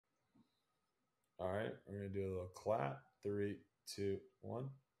All right, we're gonna do a little clap. 3, 2, 1,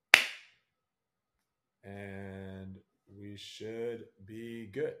 and we should be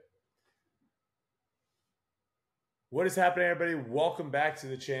good. What is happening, everybody? Welcome back to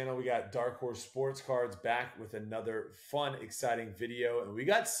the channel. We got Darkhorse Sports Cards back with another fun, exciting video, and we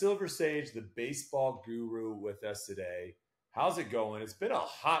got Silver Sage, the baseball guru, with us today. How's it going? It's been a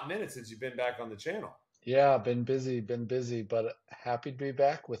hot minute since you've been back on the channel. Yeah, been busy, but happy to be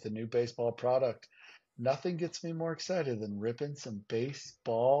back with a new baseball product. Nothing gets me more excited than ripping some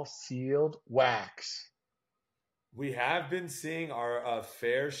baseball sealed wax. We have been seeing our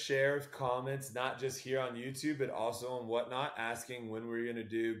fair share of comments, not just here on YouTube, but also on Whatnot, asking when we're going to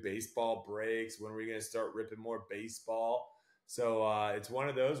do baseball breaks, when we're going to start ripping more baseball. So it's one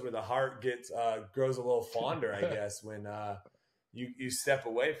of those where the heart gets grows a little fonder, I guess, when you step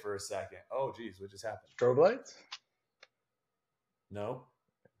away for a second. Oh, geez, what just happened? Strobe lights? No.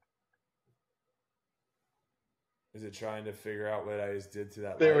 Is it trying to figure out what I just did to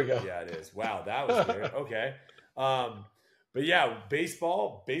that There light? we go. Yeah, it is. Wow, that was weird. Okay. But yeah,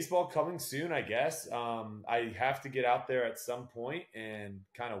 baseball coming soon, I guess. I have to get out there at some point and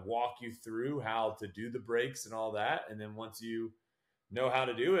kind of walk you through how to do the breaks and all that. And then once you know how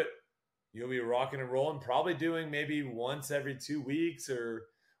to do it, you'll be rocking and rolling, probably doing maybe once every 2 weeks or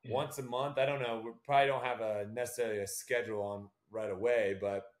once a month. I don't know. We probably don't have necessarily a schedule on right away,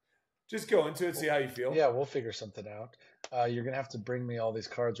 but just go into it, see how you feel. Yeah, we'll figure something out. You're gonna have to bring me all these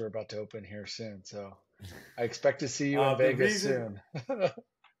cards we're about to open here soon. So I expect to see you in Vegas soon.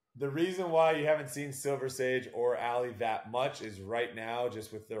 The reason why you haven't seen Silver Sage or Allie that much is right now,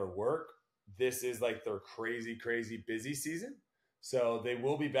 just with their work, this is like their crazy, crazy busy season. So they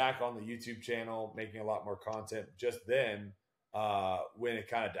will be back on the YouTube channel making a lot more content just then when it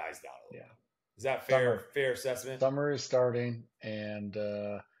kind of dies down a little. Yeah. Is that fair assessment? Summer is starting, and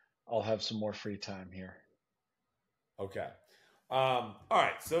I'll have some more free time here. Okay. All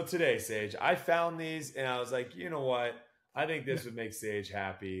right. So today, Sage, I found these and I was like, you know what? I think this would make Sage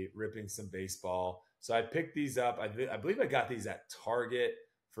happy, ripping some baseball. So I picked these up. I believe I got these at Target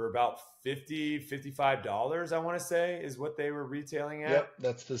for about $55, I want to say, is what they were retailing at. Yep,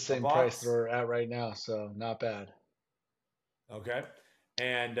 that's the same price they're at right now, so not bad. Okay.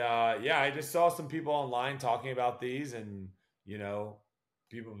 And yeah, I just saw some people online talking about these, and you know,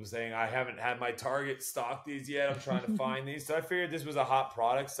 people were saying, I haven't had my Target stock these yet. I'm trying to find these. So I figured this was a hot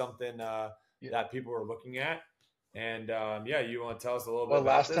product, something that people were looking at. And yeah, you want to tell us a little bit about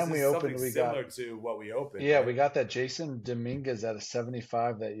last this? time we opened, we similar got to what we opened. Yeah, right? we got that Jason Dominguez at a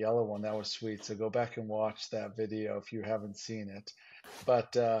 75, that yellow one. That was sweet. So go back and watch that video if you haven't seen it.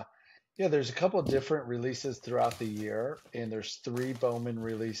 But yeah, there's a couple of different releases throughout the year, and there's 3 Bowman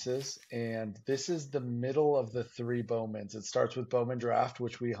releases, and this is the middle of the 3 Bowmans. It starts with Bowman Draft,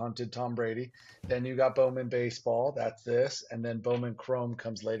 which we hunted Tom Brady. Then you got Bowman Baseball, that's this, and then Bowman Chrome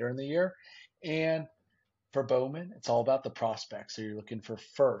comes later in the year. And for Bowman, it's all about the prospects. So you're looking for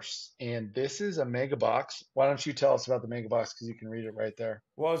firsts. And this is a mega box. Why don't you tell us about the mega box? Because you can read it right there.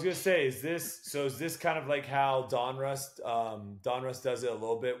 Well, I was gonna say, is this kind of like how Donruss does it a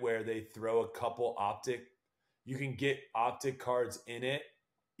little bit, where they throw a couple optic, you can get optic cards in it,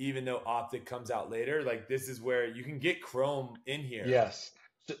 even though optic comes out later. Like this is where you can get Chrome in here. Yes.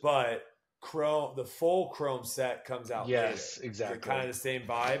 But Chrome, the full Chrome set comes out Yes, later. exactly. Is it kind of the same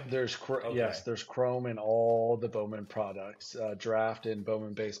vibe? Okay. Yes, there's Chrome in all the Bowman products, Draft and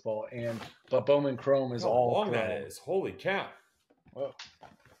Bowman Baseball, but Bowman Chrome is all long Chrome. that is. Holy cow! Whoa.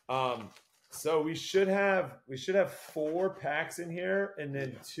 So we should have 4 packs in here, and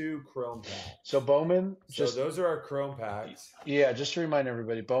then 2 Chrome packs. So Bowman, those are our Chrome packs. Yeah, just to remind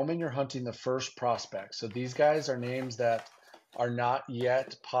everybody, Bowman, you're hunting the first prospect. So these guys are names that are not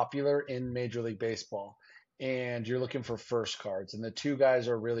yet popular in Major League Baseball, and you're looking for first cards. And the 2 guys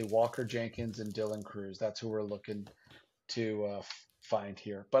are really Walker Jenkins and Dylan Cruz. That's who we're looking to find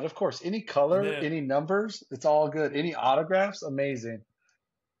here. But of course, any color, any numbers, it's all good. Any autographs, amazing.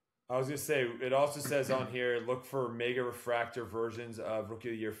 I was going to say, it also says on here, look for mega refractor versions of Rookie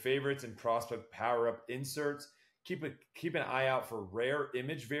of the Year favorites and prospect power-up inserts. Keep an eye out for rare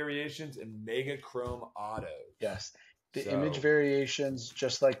image variations and mega chrome autos. Yes. The image variations,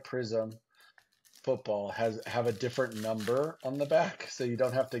 just like Prism football, have a different number on the back, so you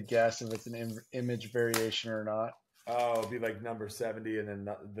don't have to guess if it's an image variation or not. Oh, it'll be like number 70, and then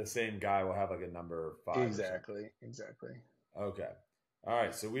the same guy will have like a number 5. Exactly. Okay. All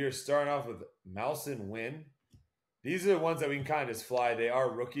right, so we are starting off with Malson Wynn. These are the ones that we can kind of just fly. They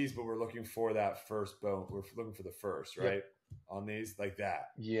are rookies, but we're looking for that first bone. We're looking for the first, right? Yep. On these, like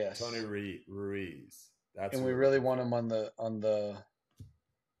that. Yes. Tony Ruiz. And we really want them on the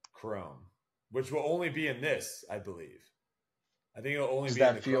Chrome. which will only be in this, I believe. I think it'll only Does be in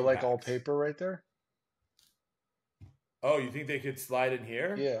that the feel Chrome like all packs. paper right there? Oh, you think they could slide in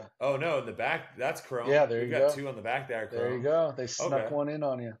here? Yeah. Oh no, in the back that's Chrome. Yeah, there We've you got go. 2 on the back there. Chrome. There you go. They snuck Okay. one in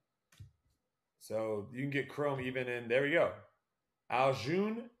on you. So you can get Chrome even in. There we go.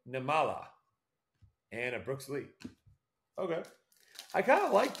 Aljun Namala and a Brooks Lee. Okay. I kind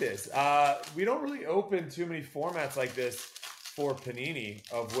of like this. We don't really open too many formats like this for Panini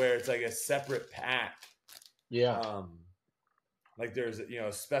of where it's like a separate pack. Yeah. Like there's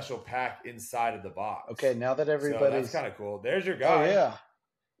a special pack inside of the box. Okay, now that everybody's so that's kind of cool. There's your guy. Oh yeah.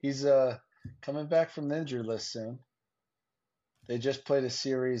 He's coming back from the injury list soon. They just played a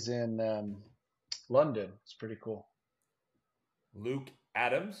series in London. It's pretty cool. Luke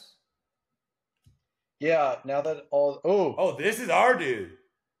Adams. Yeah, now that Oh, this is our dude.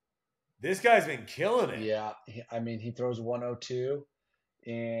 This guy's been killing it. Yeah, I mean he throws 102,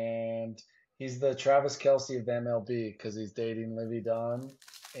 and he's the Travis Kelce of the MLB because he's dating Livy Dunn.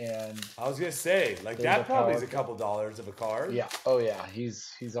 And I was gonna say, like that probably is a couple dollars of a card. Yeah. Oh yeah,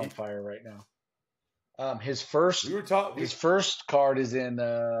 he's on fire right now. His first card is in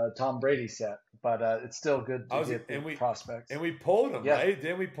Tom Brady set, but it's still good to get the prospects. And we pulled him, Yeah. right?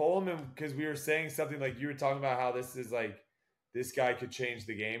 Didn't we pull him because we were saying something like you were talking about how this is like this guy could change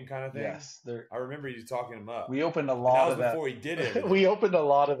the game kind of thing? Yes. I remember you talking him up. We opened a lot of that. Before he did it. We opened a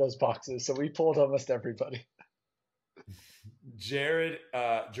lot of those boxes, so we pulled almost everybody. Jerron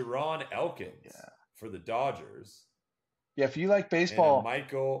Elkins for the Dodgers. Yeah, if you like baseball,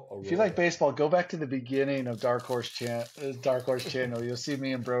 Michael O'Rourke. If you like baseball, go back to the beginning of Darkhorse channel. You'll see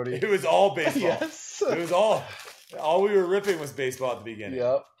me and Brody. It was all baseball. Yes. It was all we were ripping was baseball at the beginning.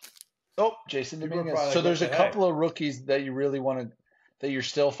 Yep. Oh, Jason Dominguez. So there's a couple of rookies that you really want to, that you're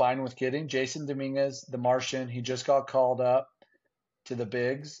still fine with getting. Jason Dominguez, the Martian, he just got called up to the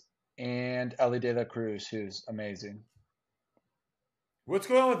bigs, and Ellie De La Cruz, who's amazing. What's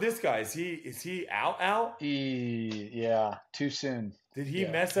going on with this guy? Is he out? Yeah, too soon. Did he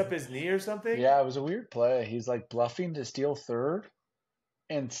mess up his knee or something? Yeah, it was a weird play. He's like bluffing to steal third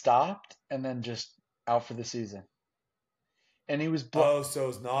and stopped and then just out for the season. And he was so it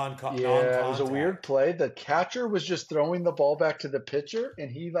was non-contact. It was a weird play. The catcher was just throwing the ball back to the pitcher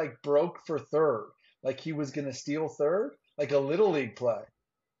and he like broke for third. Like he was going to steal third, like a little league play.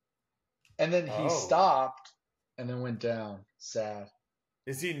 And then he stopped and then went down. Sad.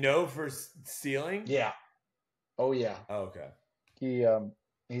 Is he known for stealing? Yeah. Oh yeah. Oh, okay.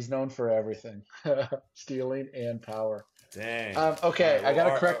 He's known for everything, stealing and power. Dang. Okay, I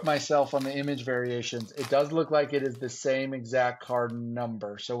got to correct myself on the image variations. It does look like it is the same exact card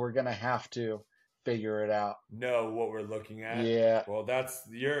number, so we're gonna have to figure it out. Know what we're looking at. Yeah. Well, that's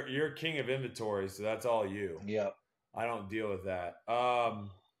you're king of inventory, so that's all you. Yep. I don't deal with that. All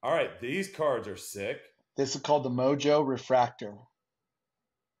right, these cards are sick. This is called the Mojo Refractor.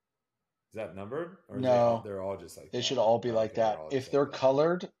 Is that numbered? Or no, they're all just like they that? should all be like that. If they're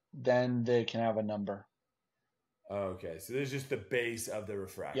colored, then they can have a number. Okay, so this is just the base of the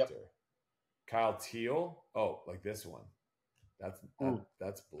refractor. Yep. Kyle Teal. Oh, like this one. That's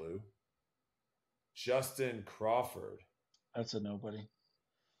blue. Justin Crawford. That's a nobody.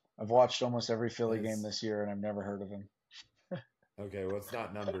 I've watched almost every Philly game this year, and I've never heard of him. Okay, well, it's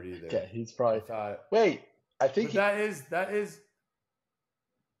not numbered either. Okay, he's probably. I think that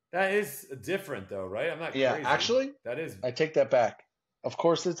is different though, right? I'm not. Yeah, crazy. Actually, that is. I take that back. Of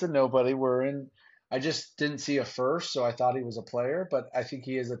course, it's a nobody. I just didn't see a first, so I thought he was a player, but I think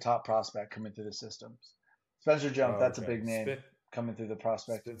he is a top prospect coming through the systems. Spencer Jones, that's a big name coming through the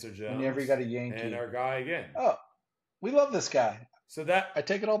prospect. Spencer Jones. Whenever you got a Yankee. And our guy again. Oh, we love this guy. So that I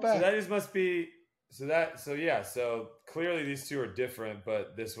take it all back. So that just must be so clearly these two are different,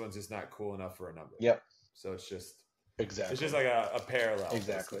 but this one's just not cool enough for a number. Yep. So it's just exactly. It's just like a parallel.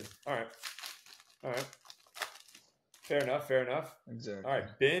 Exactly. All right. Fair enough. Exactly. All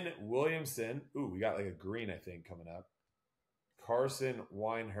right, Ben Williamson. Ooh, we got like a green, I think, coming up. Carson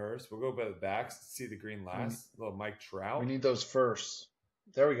Winehurst. We'll go by the backs. See the green last. Little Mike Trout. We need those first.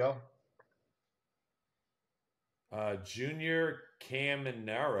 There we go. Junior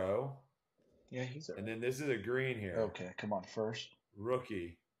Caminero. Yeah, he's and then this is a green here. Okay, come on, first.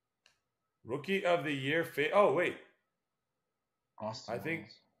 Rookie of the year. Oh, wait. Austin I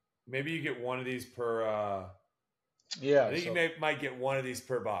think maybe you get one of these per... Yeah, I think you might get one of these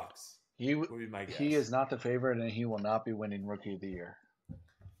per box. Would be my guess. He is not the favorite, and he will not be winning Rookie of the Year.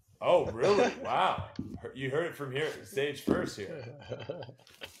 Oh, really? Wow. You heard it from here, stage first here.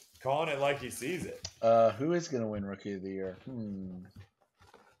 Calling it like he sees it. Who is going to win Rookie of the Year?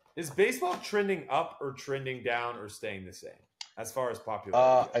 Is baseball trending up or trending down or staying the same? as far as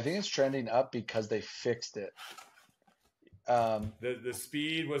popularity I goes? think it's trending up because they fixed it. The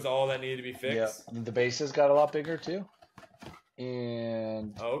speed was all that needed to be Yeah, fixed. the bases got a lot bigger too,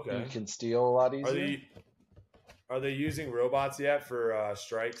 and Oh, you okay. can steal a lot Are easier. they are they using robots yet for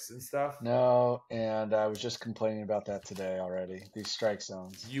strikes and stuff? No, and I was just complaining about that today already. These strike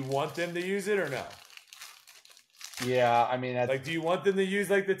zones. You want them to use it or no? Yeah, I mean, Like, do you want them to use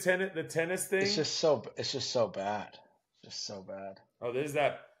like the tennis thing? it's just so bad, just so bad. Oh, there's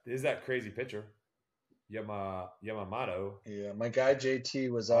that crazy pitcher, Yamamoto, Yeah, my guy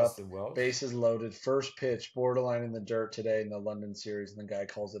JT was up, Austin Wells. bases loaded, first pitch, borderline in the dirt today in the London series, and the guy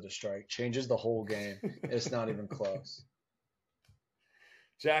calls it a strike. Changes the whole game. It's not even close.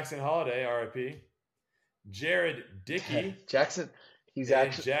 Jackson Holiday, RIP. Jared Dickey. Jackson, he's and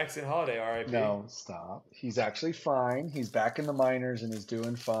actually Jackson Holiday, RIP. no, stop. He's actually fine. He's back in the minors and he's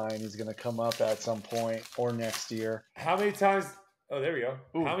doing fine. He's going to come up at some point or next year. How many times? Oh, there we go.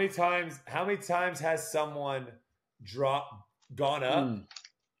 Ooh. How many times has someone gone up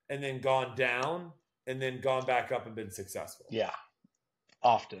and then gone down and then gone back up and been successful? Yeah,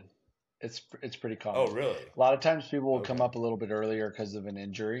 often. It's pretty common. Oh, really? A lot of times people will Okay. come up a little bit earlier because of an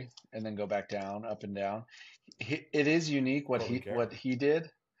injury and then go back down, up and down. It is unique what he did,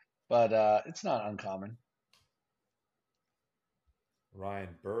 but it's not uncommon. Ryan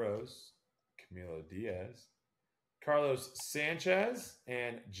Burrows, Camilo Diaz, Carlos Sanchez,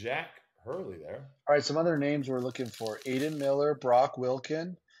 and Jack Hurley there. All right, some other names we're looking for: Aiden Miller, Brock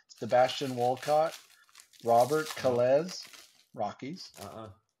Wilkin, Sebastian Walcott, Robert Calez, Rockies.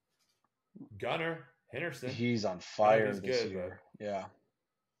 Gunnar Henderson. He's on fire he's this good, year. Yeah,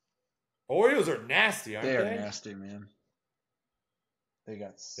 Orioles are nasty, aren't they? they are nasty, man. They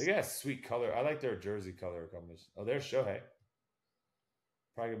got a sweet color. I like their jersey color combination. Oh, there's Shohei.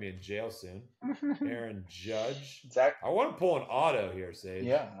 Probably gonna be in jail soon. Aaron Judge. Zach. I want to pull an auto here, Sage.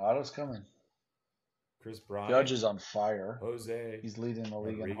 Yeah, auto's coming. Chris Bryant. Judge is on fire. Jose. He's leading the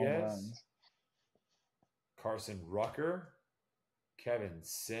league in home runs. Carson Rucker. Kevin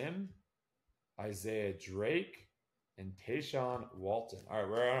Sim. Isaiah Drake. And Tayshawn Walton. All right,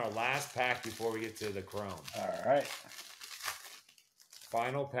 we're on our last pack before we get to the Chrome. All right.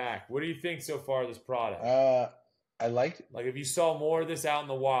 Final pack. What do you think so far of this product? I liked it. Like, if you saw more of this out in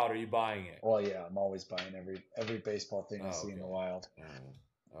the wild, are you buying it? Well, yeah, I'm always buying every baseball thing I see in the wild.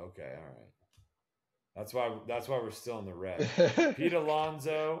 Okay, all right. That's why we're still in the red. Pete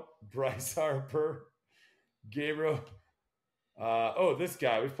Alonso, Bryce Harper, Gabriel. This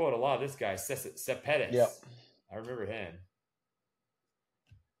guy. We've pulled a lot of this guy. Cepedes. Yep. I remember him.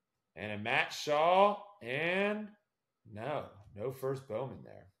 And a Matt Shaw, and no first Bowman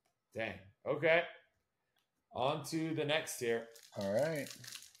there. Dang. Okay. On to the next here. All right.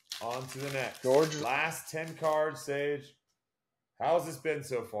 On to the next. George. Last 10 cards, Sage. How's this been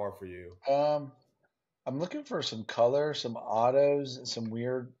so far for you? I'm looking for some color, some autos, and some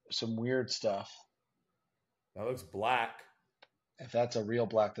weird stuff. That looks black. If that's a real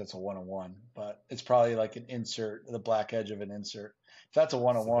black, that's a 101. But it's probably like an insert, the black edge of an insert. If that's a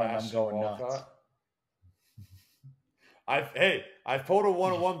 101, I'm going nuts. I've pulled a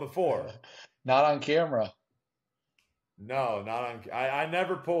 101 before. Not on camera. No, not on. I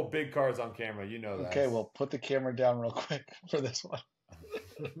never pull big cards on camera. You know that. Okay, well, put the camera down real quick for this one.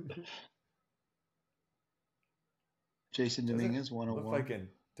 Jason Dominguez, 101.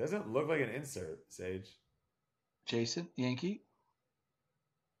 Doesn't look like an insert, Sage. Jason, Yankee.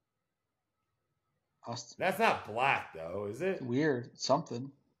 Austin. That's not black, though, is it? Weird.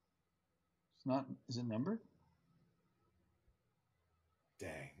 Something. It's not. Is it numbered?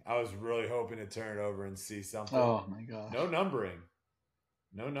 Dang. I was really hoping to turn it over and see something. Oh, my gosh. No numbering.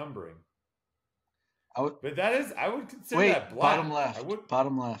 I would consider that black. Bottom left.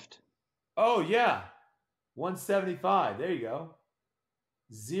 Bottom left. Oh, yeah. 175. There you go.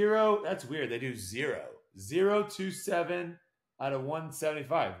 0. That's weird. They do 0. 027 out of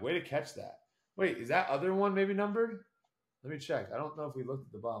 175. Way to catch that. Wait, is that other one maybe numbered? Let me check. I don't know if we looked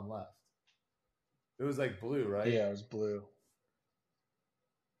at the bottom left. It was like blue, right? Yeah, it was blue.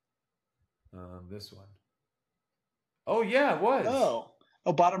 This one. Oh, yeah, it was.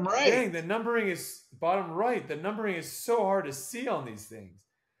 Oh, bottom right. Dang, the numbering is bottom right. The numbering is so hard to see on these things.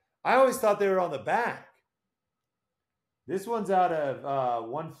 I always thought they were on the back. This one's out of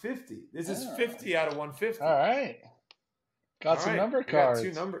 150. This is 50 out of 150. All right. Got some number cards.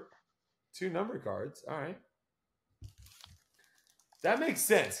 Two number cards. All right. That makes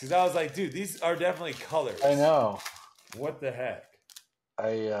sense because I was like, dude, these are definitely colors. I know. What the heck?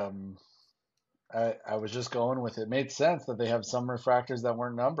 I was just going with it. It made sense that they have some refractors that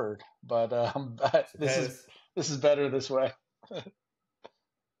weren't numbered, but this is better this way.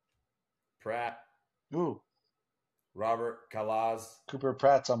 Pratt, Ooh, Robert Calaz, Cooper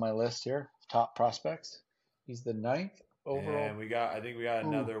Pratt's on my list here. Top prospects. He's the 9th overall. and I think we got Ooh.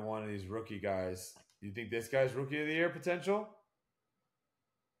 another one of these rookie guys. You think this guy's rookie of the year potential?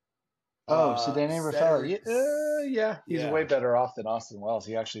 Oh, Sedane Rafael. Yeah, he's yeah. way better off than Austin Wells.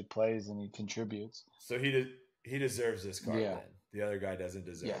 He actually plays and he contributes. So he deserves this card Yeah. then. The other guy doesn't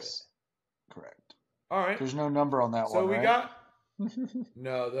deserve it. Yes, correct. All right. There's no number on that So one, we right? got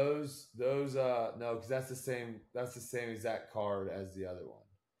no those no, because that's the same exact card as the other one.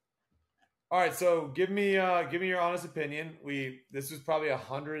 All right, so give me your honest opinion. This was probably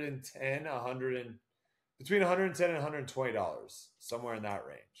between $110 and $120, somewhere in that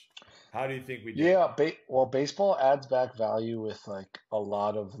range. How do you think we did? Yeah, well, baseball adds back value with like a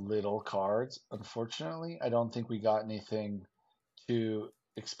lot of little cards. Unfortunately, I don't think we got anything too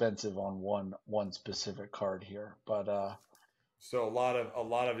expensive on one specific card here. But So a lot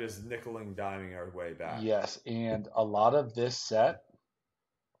of just nickel and diming our way back. yes, and a lot of this set,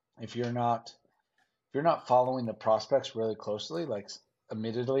 if you're not following the prospects really closely, like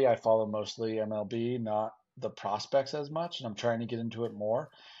admittedly, I follow mostly MLB, not the prospects as much, and I'm trying to get into it more.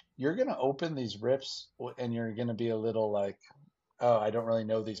 You're going to open these rips and you're going to be a little like, oh, I don't really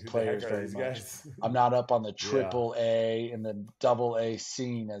know these Who the players heck are very these much. guys? I'm not up on the triple A and the double A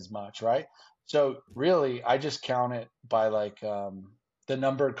scene as much, right? So really, I just count it by like the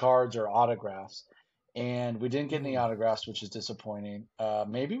numbered cards or autographs. And we didn't get any autographs, which is disappointing.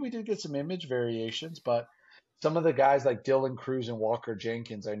 Maybe we did get some image variations, but some of the guys like Dylan Cruz and Walker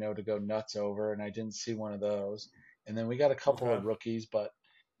Jenkins, I know to go nuts over, and I didn't see one of those. And then we got a couple of rookies, but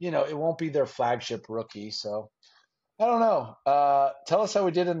it won't be their flagship rookie. So I don't know. Tell us how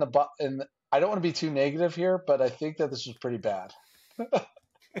we did in the. I don't want to be too negative here, but I think that this was pretty bad.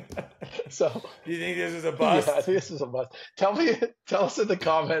 So you think this is a bust? Yeah, I think this is a bust. Tell us in the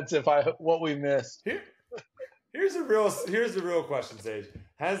comments what we missed. Here's the real question, Sage.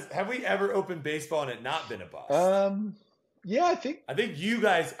 Have we ever opened baseball and it not been a bust? Yeah, I think you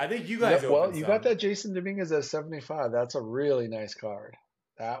guys. Well, you got that Jason Dominguez at 75. That's a really nice card.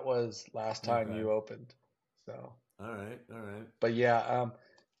 That was last time you opened. So all right. But yeah,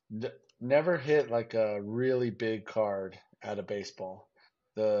 never hit like a really big card out of baseball.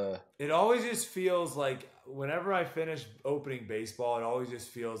 It always just feels like whenever I finish opening baseball, it always just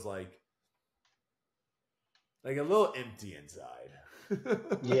feels like a little empty inside.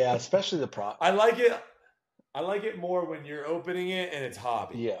 Yeah, especially the prop. I like it more when you're opening it and it's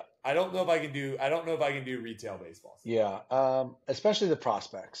hobby. Yeah. I don't know if I can do retail baseball. Yeah. Especially the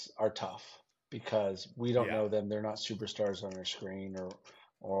prospects are tough because we don't know them. They're not superstars on our screen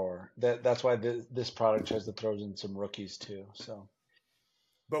or that's why this product tries to throw in some rookies too. So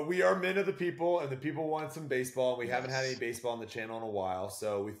but we are men of the people, and the people want some baseball. We haven't had any baseball on the channel in a while,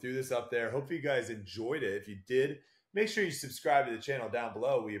 so we threw this up there. Hopefully you guys enjoyed it. If you did, make sure you subscribe to the channel down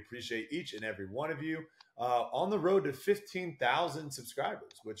below. We appreciate each and every one of you. On the road to 15,000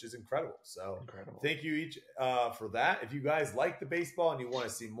 subscribers, which is incredible. So thank you each for that. If you guys like the baseball and you want to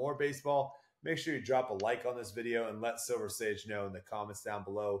see more baseball, make sure you drop a like on this video and let Silver Sage know in the comments down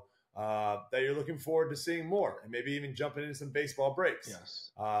below that you're looking forward to seeing more and maybe even jumping into some baseball breaks.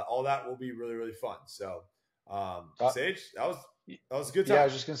 Yes. All that will be really, really fun. So, Sage, that was a good time. Yeah, I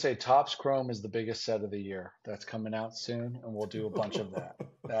was just going to say Topps Chrome is the biggest set of the year. That's coming out soon, and we'll do a bunch of that.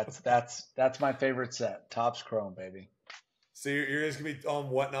 That's my favorite set. Topps Chrome, baby. So you're just going to be on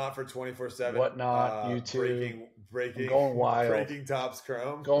Whatnot for 24/7. Whatnot, YouTube. Breaking, going wild. Breaking Topps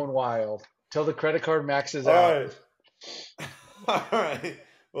Chrome. Going wild. Till the credit card maxes out. All right.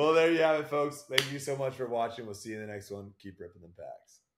 Well, there you have it, folks. Thank you so much for watching. We'll see you in the next one. Keep ripping them packs.